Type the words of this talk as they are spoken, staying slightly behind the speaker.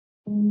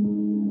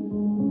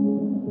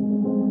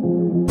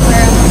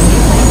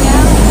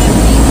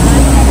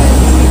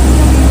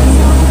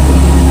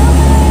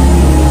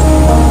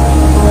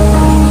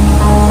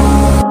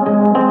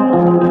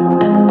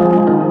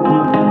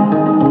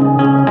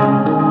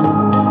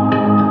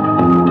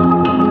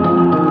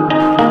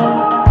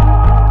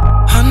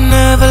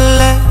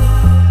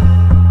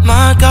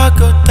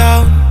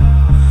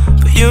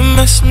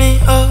messed me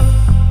up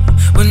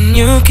when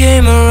you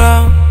came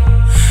around.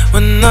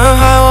 When the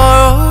high wore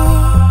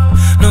off,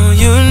 no,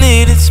 you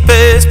needed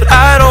space, but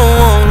I don't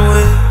wanna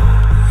wait.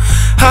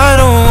 I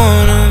don't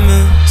wanna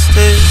miss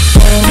it.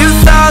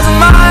 2,000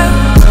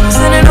 miles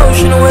in an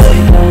ocean away,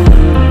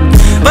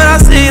 but I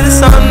see the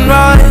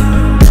sunrise.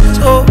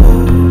 Oh,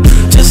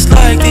 just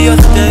like the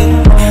other day.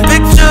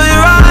 Picture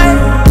your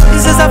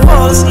eyes as I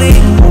fall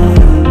asleep.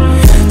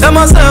 Tell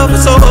myself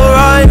it's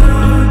alright.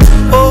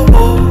 Oh,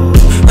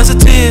 oh, as the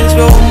tears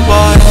roll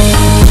by.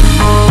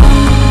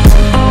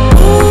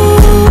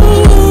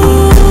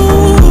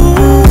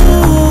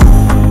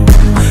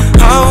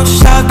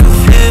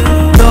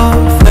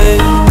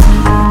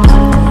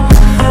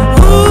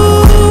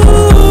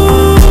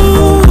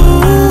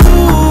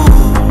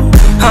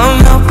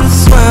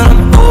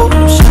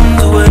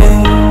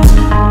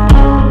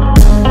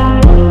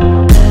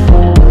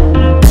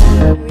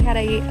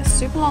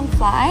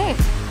 Flight.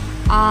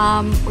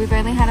 We've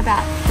only had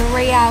about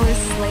 3 hours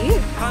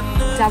sleep.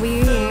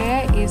 W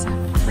here is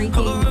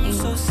freaking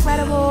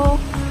incredible.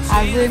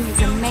 Our room is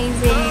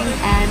amazing,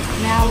 and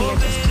now we are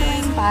just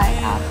chilling by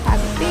our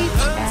private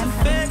beach and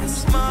having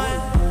some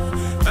champagne.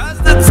 That's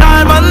the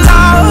time I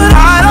know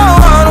I don't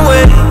wanna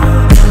wait.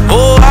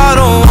 Oh, I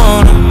don't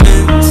wanna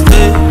miss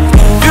it.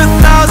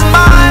 2,000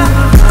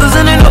 miles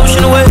in an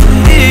ocean away,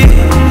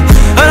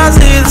 and I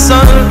see the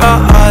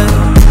sunrise.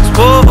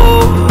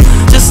 Whoa,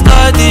 just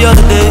like the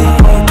other day.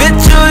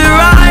 Picture your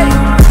eyes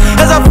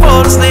as I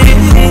fall asleep.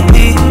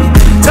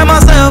 Tell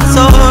myself it's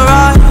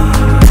alright.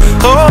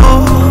 Oh,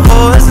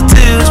 oh, as the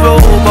tears roll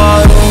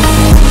by.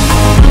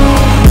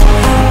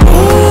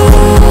 Ooh,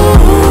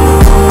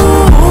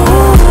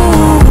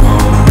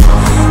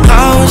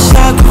 I wish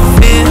I could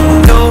feel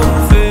your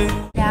face.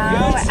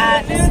 Now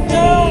at the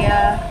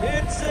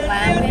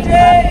landing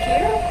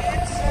barbecue.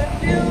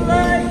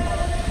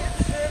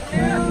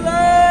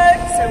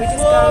 So we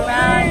just go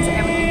around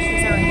and we can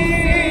choose our own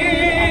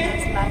food, and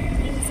there's live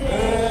music.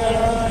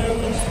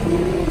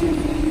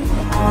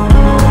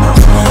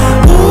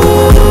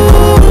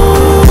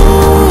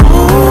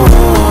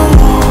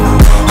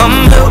 I'm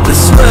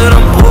helpless when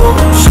I'm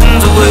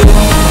oceans away.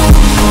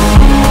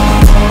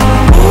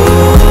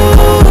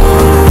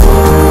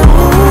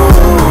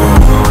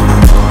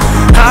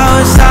 I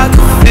wish I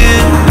could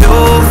feel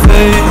your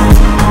face.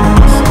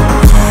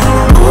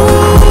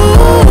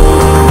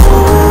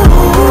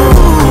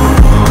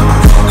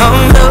 I'm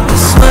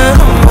helpless when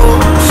I'm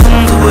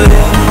oceans away.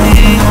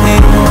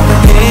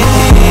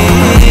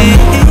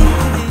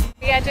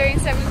 We are doing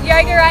some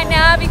yoga right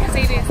now because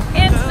it is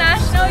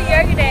International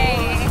Yoga Day.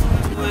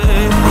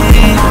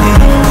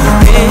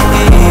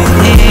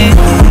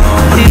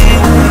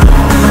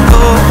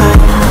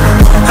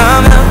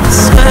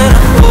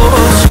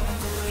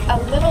 A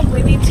little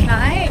windy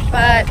tonight,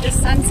 but the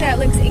sunset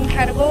looks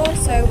incredible,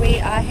 so we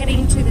are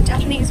heading to the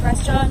Japanese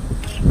restaurant.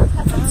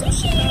 Have some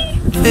sushi.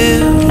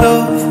 Feel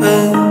your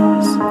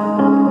face.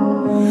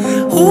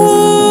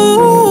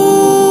 Ooh,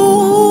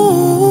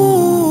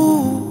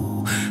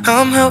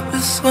 I'm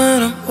helpless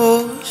when I'm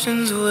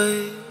oceans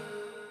away.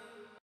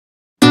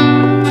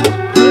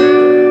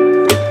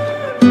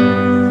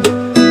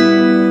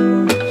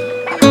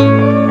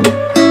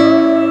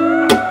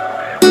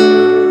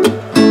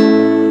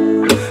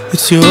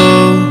 It's you,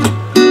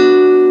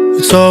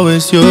 it's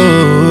always you.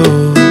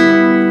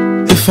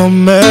 If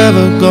I'm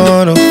ever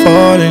gonna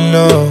fall in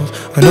love,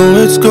 I know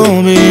it's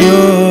gonna be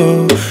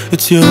you.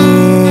 It's you,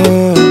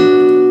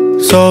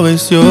 it's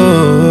always you.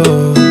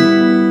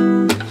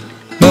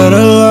 Met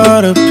a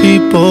lot of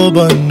people,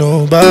 but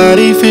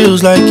nobody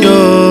feels like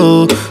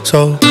you.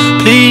 So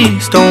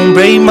please don't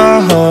break my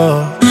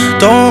heart,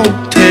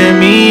 don't tear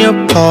me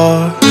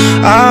apart.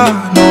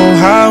 I know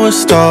how it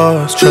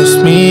starts,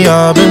 trust me,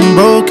 I've been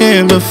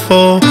broken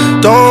before.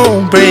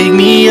 Don't break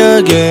me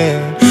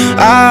again,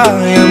 I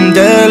am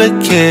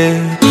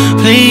delicate.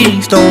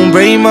 Please don't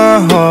break my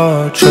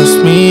heart, trust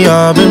me,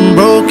 I've been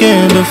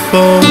broken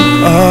before.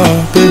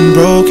 I've been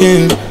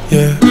broken,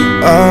 yeah.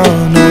 I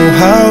know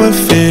how it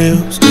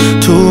feels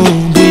to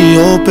be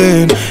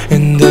open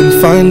and then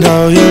find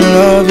out your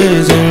love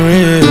isn't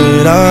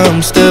real.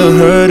 I'm still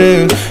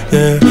hurting,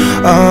 yeah,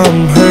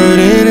 I'm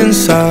hurting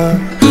inside.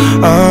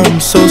 I'm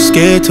so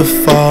scared to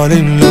fall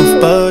in love,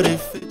 but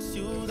if it's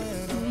you,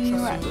 then New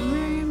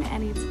room,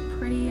 and it's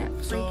pretty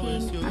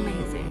freaking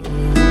amazing.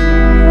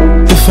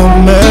 if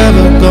I'm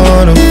ever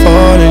gonna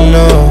fall in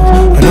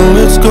love, I know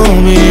it's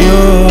gonna be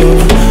you.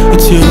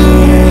 It's you,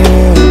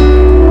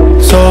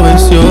 it's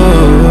always you.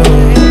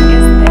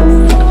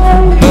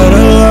 Met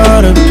a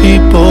lot of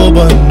people,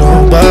 but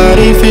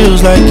nobody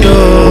feels like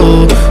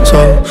you. So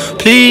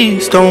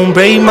please don't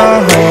break my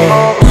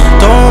heart,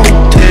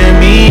 don't tear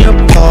me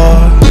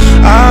apart.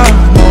 I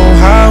know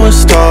how it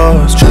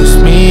starts, trust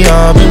me,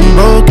 I've been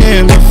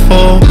broken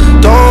before.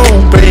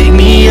 Don't break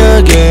me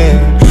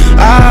again,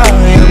 I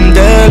am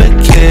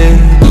delicate.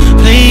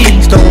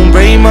 Please don't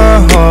break my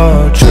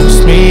heart,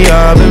 trust me,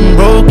 I've been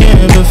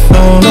broken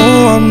before.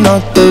 No, I'm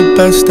not the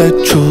best at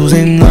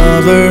choosing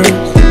lovers.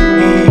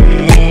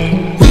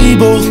 We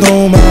both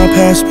know my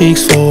past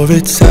speaks for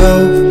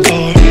itself.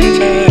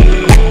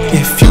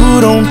 If you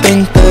don't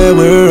think that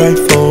we're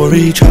right for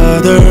each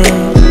other,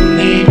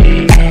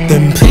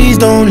 then please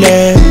don't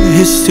let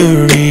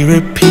history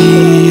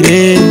repeat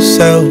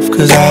itself.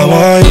 Cause I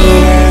want you,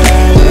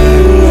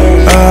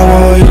 I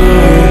want you,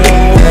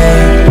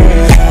 yeah.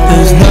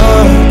 There's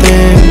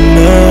nothing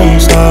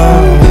else I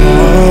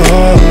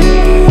want.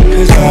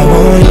 Cause I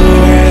want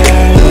you,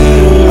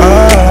 I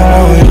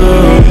want you,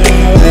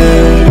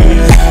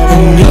 yeah.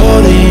 And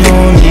you're the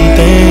only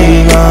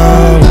thing I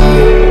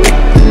want.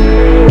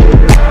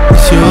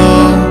 It's you.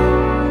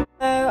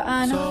 So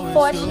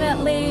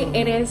unfortunately,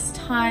 it is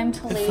time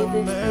to leave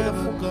this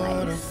beautiful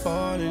place.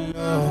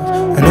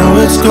 I know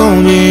it's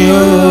gonna be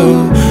you,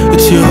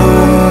 it's you,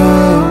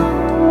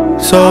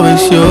 so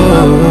it's you.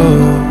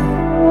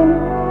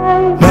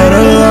 Met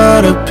a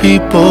lot of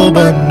people,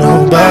 but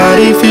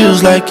nobody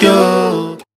feels like you.